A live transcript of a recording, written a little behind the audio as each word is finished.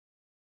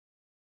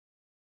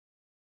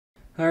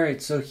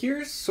Alright, so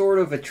here's sort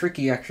of a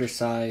tricky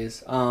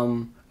exercise.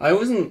 I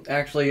wasn't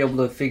actually able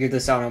to figure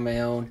this out on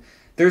my own.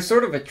 There's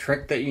sort of a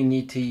trick that you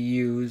need to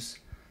use,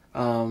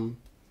 or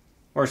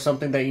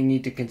something that you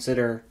need to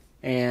consider.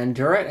 And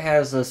Durrett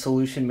has a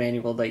solution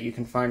manual that you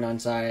can find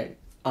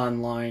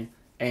online.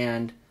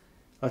 And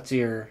let's see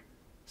here.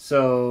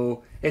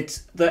 So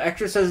it's the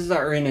exercises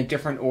are in a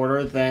different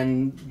order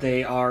than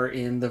they are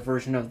in the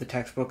version of the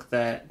textbook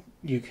that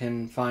you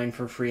can find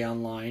for free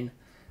online.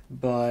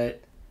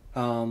 But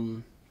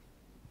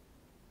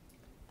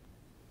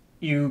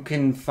you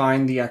can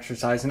find the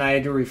exercise, and I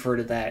had to refer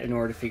to that in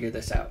order to figure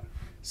this out.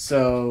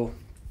 So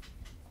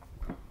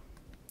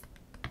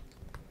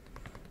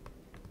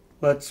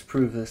let's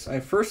prove this. I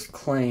first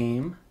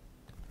claim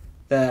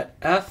that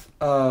f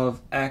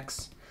of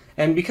x,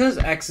 and because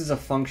x is a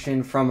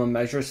function from a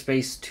measure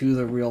space to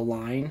the real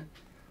line,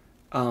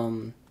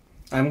 I'm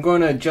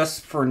going to,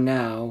 just for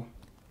now,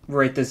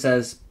 write this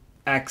as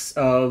x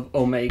of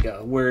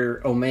omega,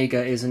 where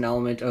omega is an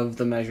element of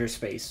the measure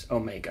space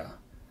omega.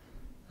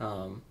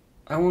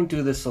 I won't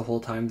do this the whole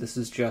time, this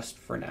is just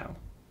for now.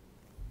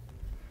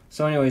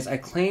 So anyways, I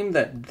claim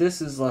that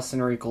this is less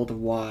than or equal to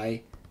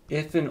y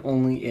if and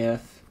only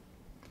if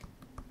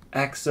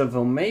x of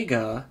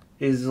omega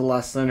is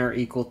less than or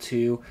equal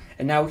to,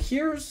 and now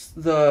here's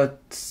the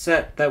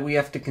set that we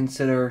have to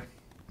consider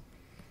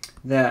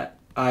that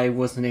I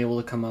wasn't able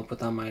to come up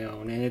with on my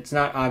own, and it's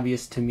not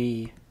obvious to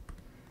me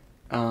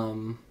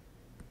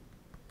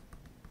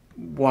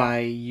why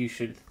you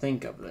should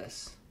think of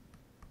this.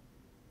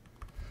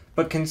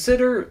 But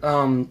consider,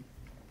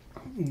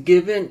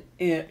 given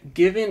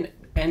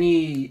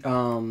any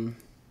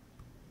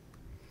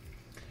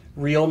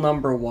real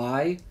number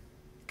y,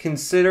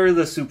 consider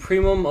the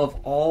supremum of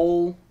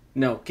all,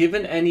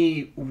 given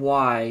any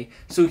y.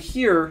 So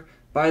here,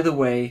 by the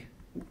way,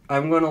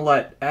 I'm going to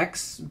let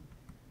x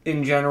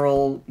in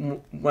general,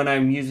 when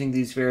I'm using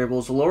these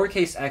variables,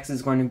 lowercase x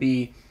is going to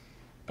be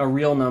a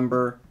real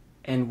number,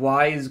 and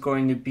y is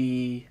going to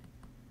be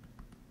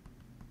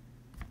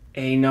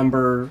a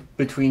number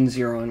between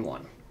 0 and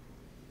 1.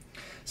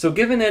 So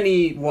given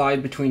any y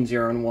between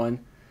 0 and 1,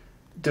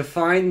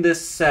 define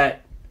this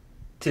set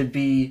to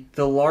be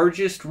the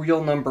largest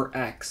real number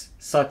x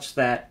such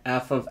that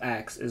f of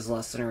x is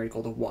less than or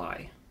equal to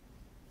y.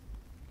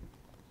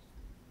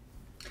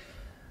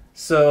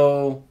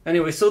 So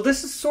anyway, so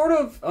this is sort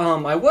of,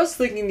 I was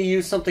thinking to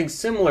use something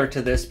similar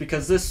to this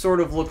because this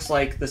sort of looks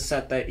like the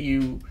set that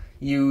you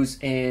use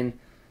in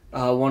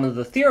one of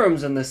the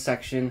theorems in this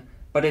section,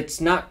 but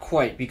it's not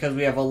quite because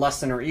we have a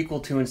less than or equal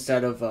to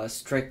instead of a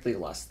strictly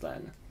less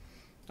than.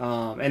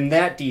 And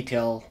that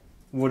detail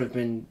would have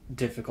been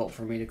difficult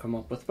for me to come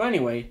up with. But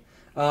anyway,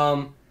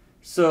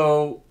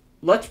 so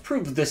let's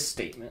prove this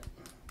statement.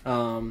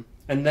 And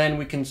then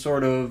we can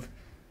sort of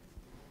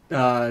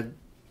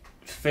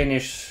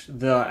finish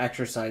the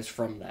exercise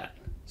from that.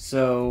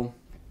 So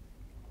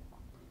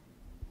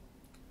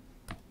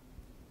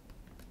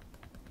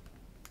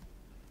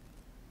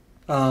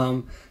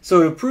so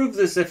to prove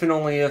this if and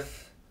only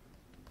if,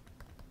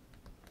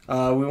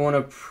 we want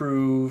to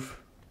prove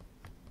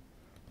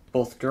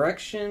both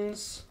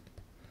directions.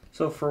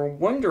 So for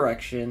one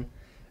direction,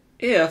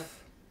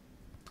 if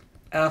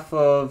f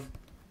of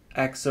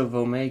x of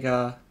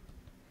omega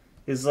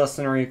is less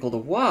than or equal to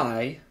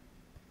y,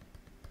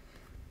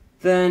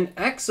 then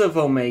x of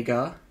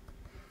omega,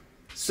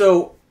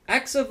 so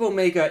x of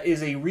omega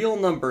is a real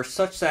number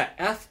such that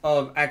f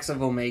of x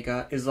of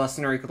omega is less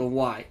than or equal to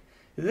y.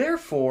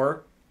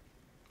 Therefore,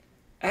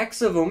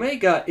 x of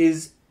omega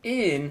is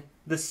in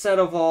the set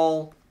of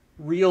all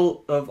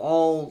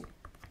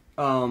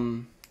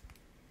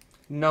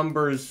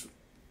numbers.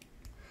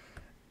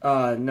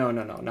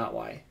 Not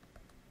y.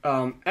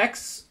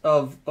 X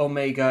of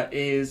omega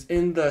is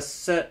in the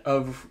set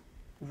of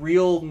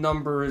real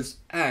numbers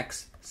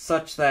x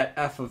such that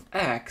f of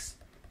x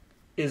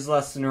is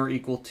less than or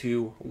equal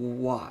to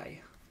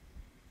y.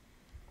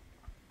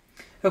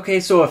 Okay,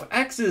 so if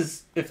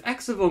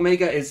x of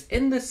omega is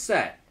in this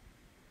set,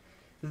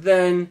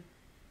 then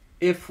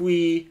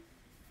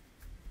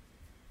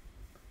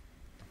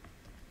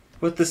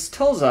what this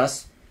tells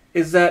us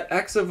is that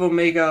x of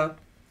omega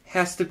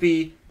has to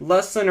be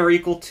less than or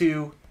equal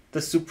to the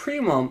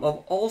supremum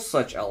of all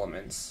such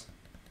elements.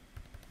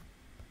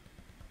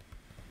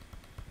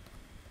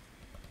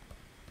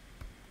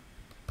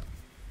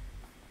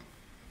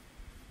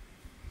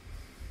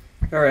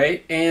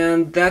 Alright,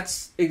 and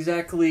that's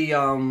exactly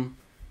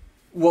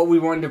what we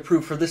wanted to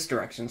prove for this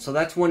direction. So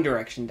that's one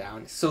direction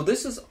down. So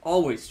this is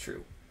always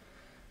true.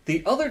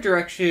 The other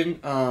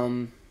direction,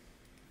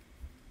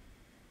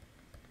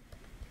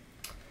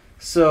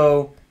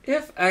 so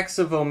if x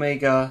of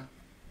omega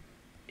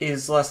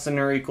is less than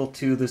or equal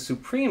to the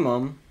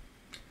supremum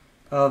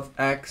of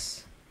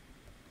x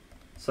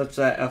such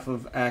that f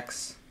of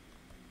x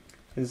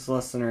is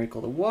less than or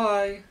equal to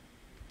y,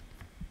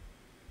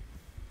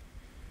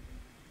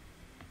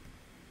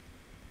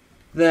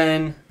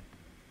 then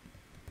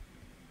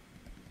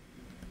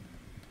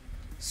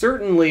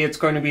certainly it's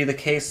going to be the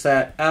case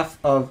that f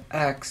of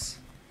x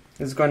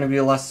is going to be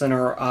less than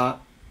or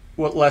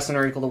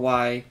equal to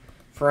y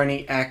for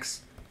any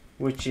x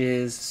which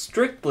is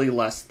strictly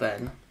less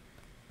than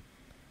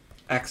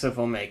x of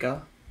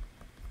omega.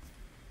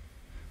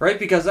 Right?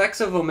 Because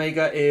x of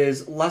omega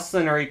is less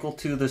than or equal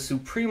to the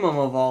supremum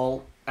of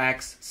all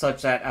x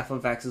such that f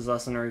of x is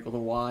less than or equal to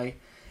y.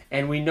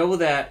 And we know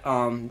that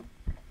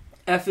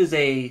f is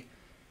a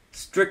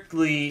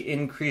strictly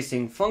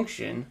increasing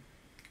function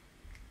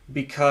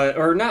because,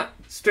 or not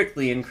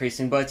strictly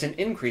increasing, but it's an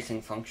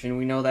increasing function.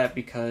 We know that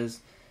because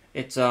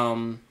it's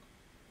a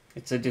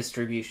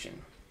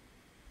distribution.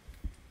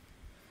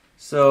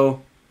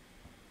 So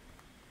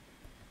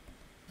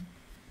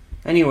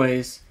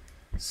anyways,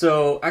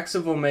 so x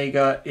of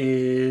omega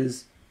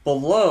is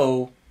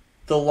below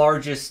the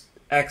largest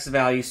x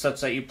value such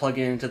that you plug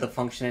it into the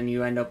function and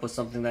you end up with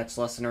something that's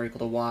less than or equal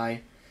to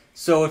y.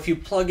 So if you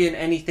plug in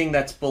anything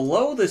that's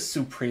below this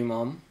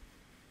supremum,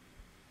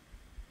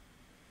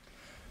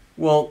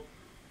 well,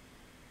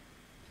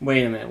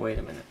 wait a minute.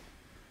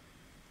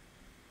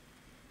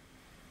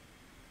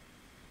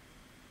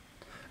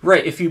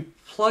 Right, if you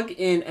plug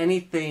in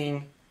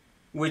anything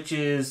which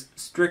is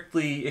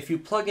strictly, if you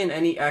plug in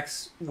any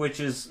x which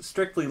is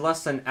strictly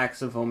less than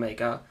x of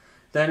omega,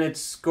 then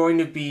it's going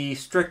to be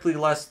strictly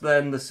less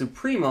than the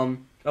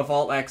supremum of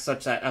all x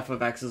such that f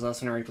of x is less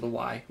than or equal to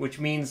y, which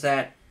means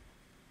that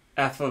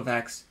f of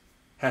x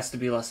has to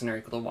be less than or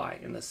equal to y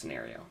in this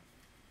scenario.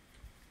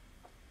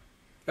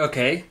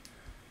 Okay.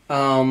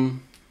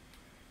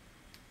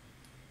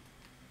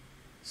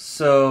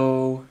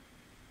 So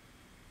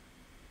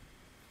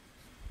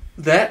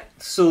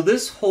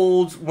this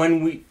holds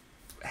when we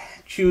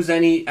choose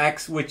any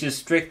x which is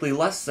strictly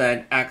less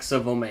than x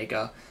of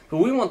omega, but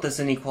we want this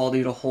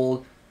inequality to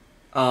hold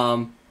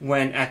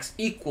when x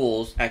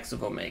equals x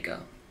of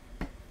omega.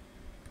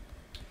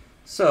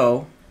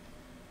 So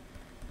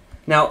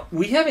now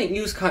we haven't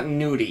used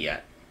continuity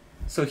yet.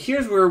 So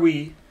here's where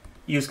we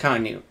use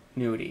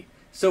continuity.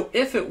 So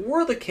if it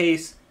were the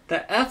case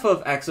that f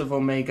of x of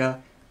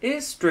omega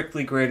is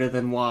strictly greater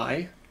than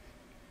y,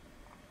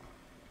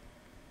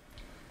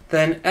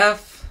 then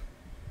f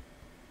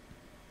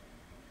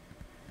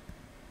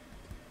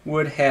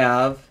would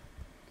have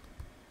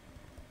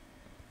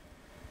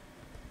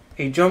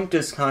a jump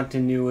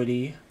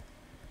discontinuity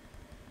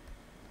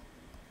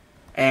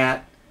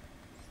at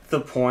the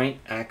point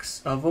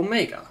x of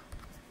omega.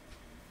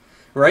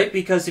 Right?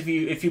 Because if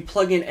you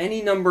plug in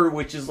any number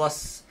which is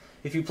less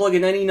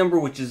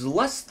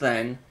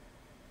than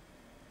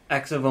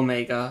x of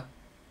omega,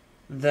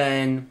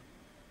 then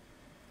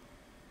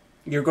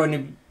you're going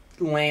to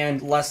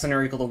land less than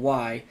or equal to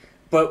y.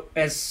 But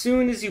as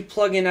soon as you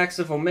plug in x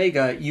of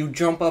omega, you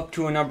jump up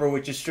to a number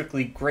which is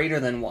strictly greater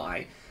than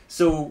y.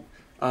 So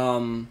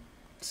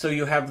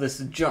you have this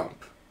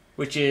jump,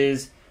 which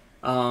is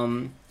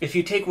if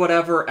you take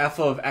whatever f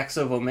of x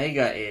of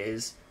omega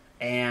is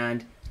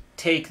and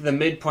take the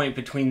midpoint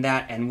between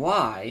that and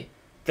y,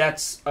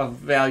 that's a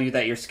value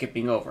that you're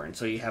skipping over, and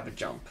so you have a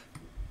jump.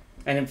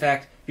 And in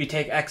fact, if you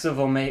take f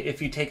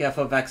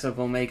of x of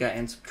omega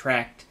and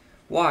subtract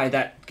y,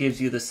 that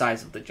gives you the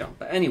size of the jump.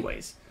 But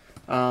anyways,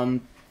 so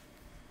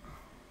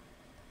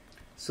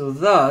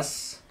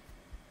thus,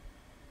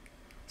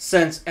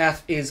 since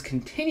f is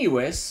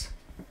continuous,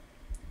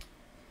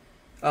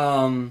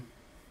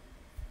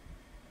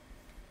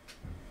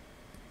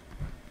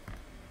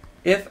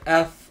 if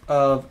f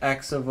of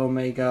x of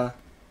omega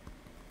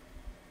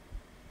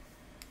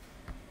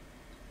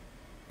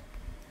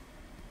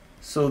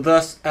so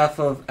thus f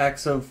of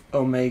x of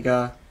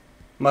omega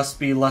must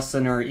be less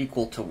than or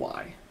equal to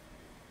y.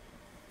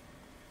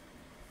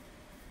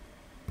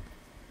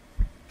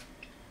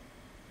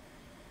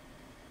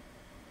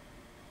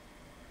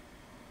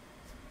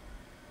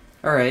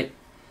 Alright,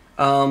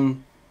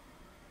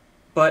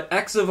 but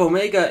x of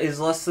omega is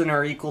less than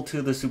or equal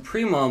to the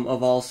supremum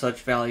of all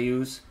such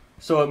values,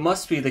 so it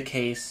must be the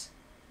case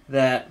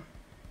that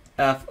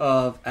f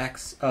of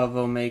x of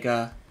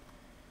omega...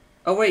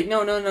 Oh wait,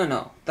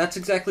 no. That's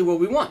exactly what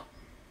we want.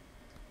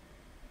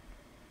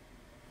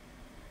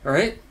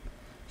 Alright?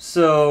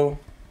 So,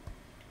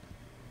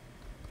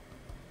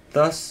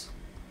 thus,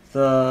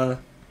 the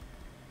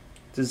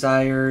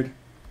desired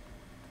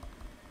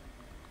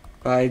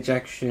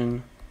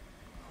bijection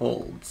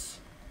holds.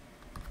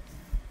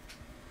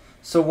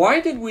 So why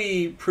did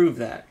we prove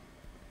that?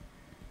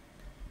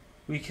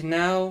 We can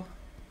now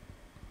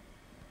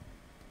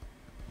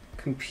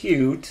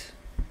compute.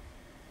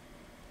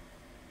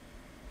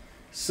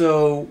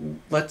 So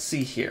let's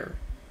see here.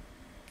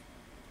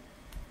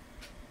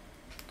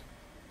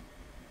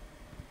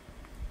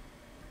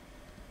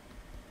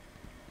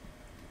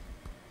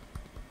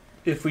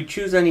 If we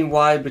choose any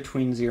y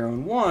between 0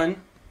 and 1,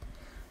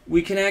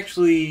 we can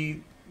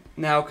actually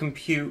now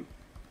compute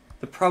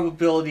the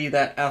probability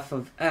that f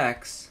of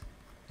x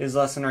is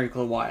less than or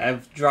equal to y.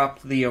 I've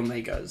dropped the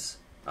omegas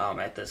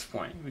at this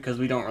point because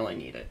we don't really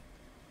need it.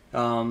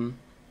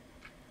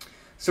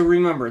 So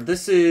remember,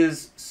 this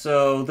is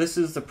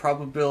the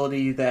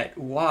probability that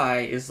y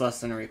is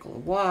less than or equal to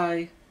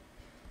y.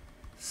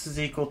 This is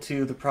equal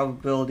to the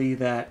probability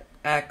that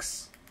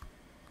f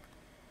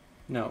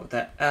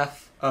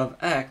of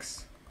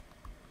x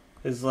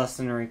is less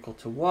than or equal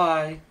to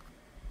y.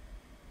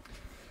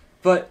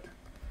 But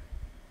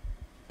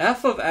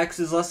f of x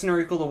is less than or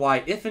equal to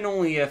y if and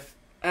only if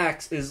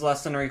x is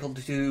less than or equal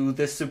to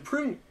this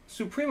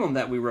supremum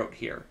that we wrote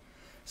here.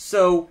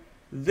 So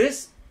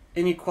this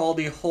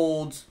inequality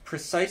holds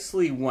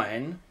precisely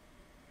when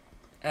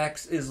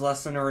x is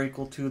less than or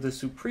equal to the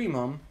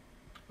supremum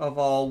of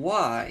all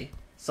y,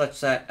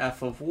 such that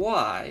f of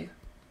y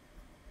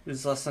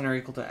is less than or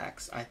equal to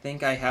x. I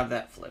think I have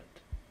that flipped.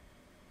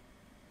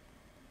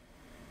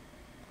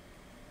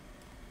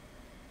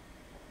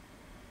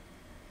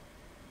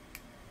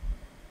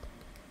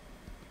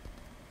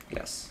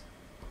 Yes.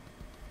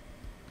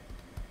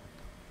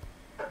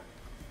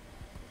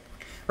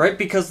 Right,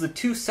 because the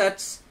two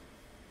sets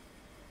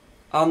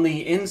on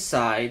the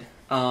inside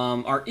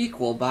are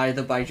equal by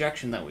the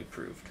bijection that we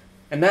proved.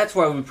 And that's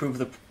why we proved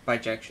the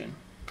bijection.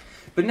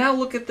 But now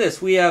look at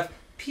this. We have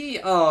P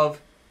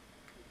of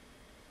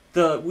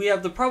we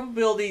have the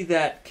probability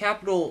that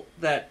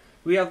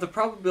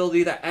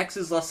x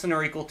is less than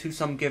or equal to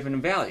some given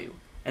value.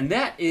 And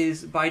that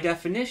is by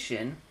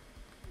definition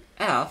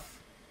f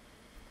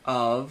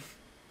of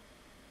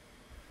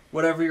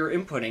whatever you're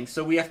inputting.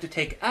 So we have to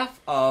take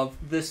f of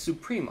this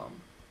supremum.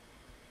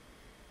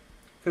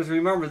 Because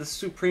remember, the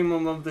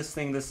supremum of this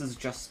thing, this is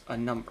just a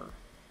number.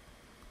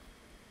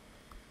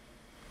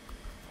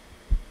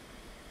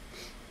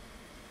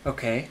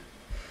 Okay.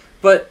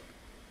 But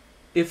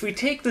if we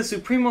take the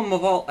supremum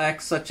of all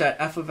x such that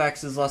f of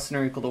x is less than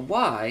or equal to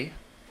y,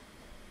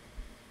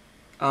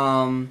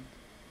 then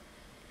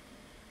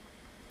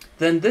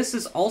this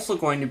is also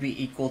going to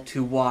be equal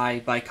to y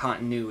by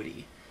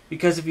continuity.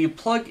 Because if you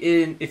plug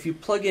in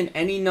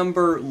any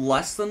number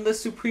less than the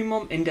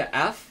supremum into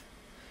f,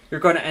 you're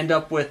going to end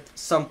up with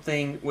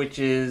something which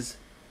is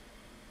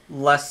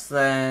less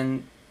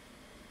than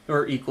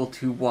or equal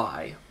to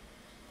y.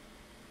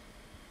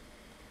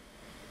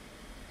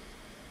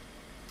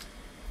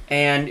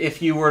 And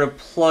if you were to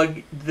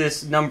plug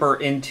this number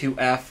into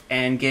f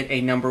and get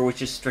a number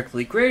which is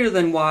strictly greater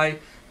than y,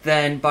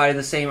 then by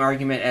the same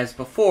argument as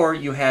before,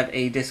 you have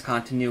a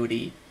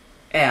discontinuity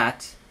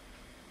at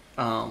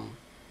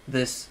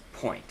this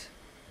point.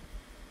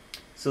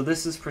 So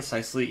this is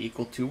precisely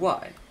equal to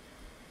y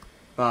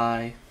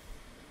by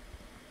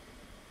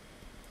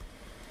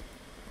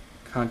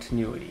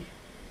continuity.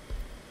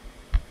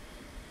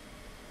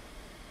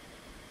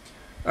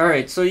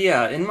 Alright, so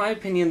yeah, in my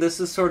opinion, this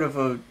is sort of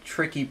a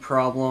tricky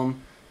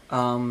problem.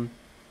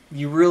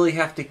 You really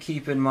have to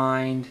keep in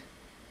mind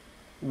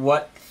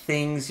what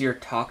things you're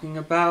talking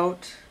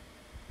about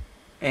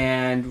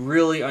and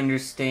really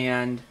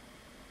understand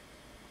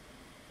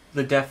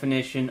the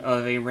definition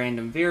of a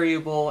random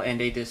variable and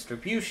a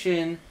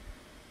distribution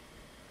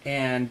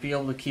and be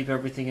able to keep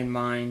everything in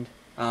mind.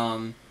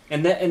 And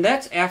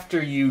that's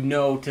after you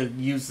know to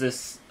use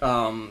this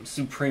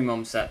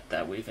supremum set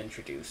that we've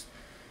introduced.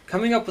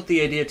 Coming up with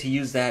the idea to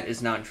use that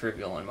is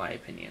non-trivial in my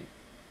opinion.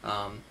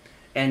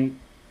 And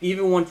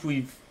even once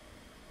we've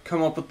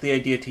come up with the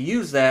idea to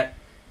use that,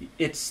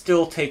 it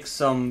still takes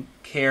some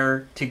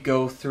care to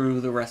go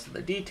through the rest of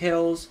the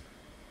details,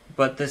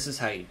 but this is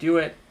how you do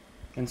it,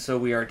 and so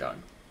we are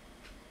done.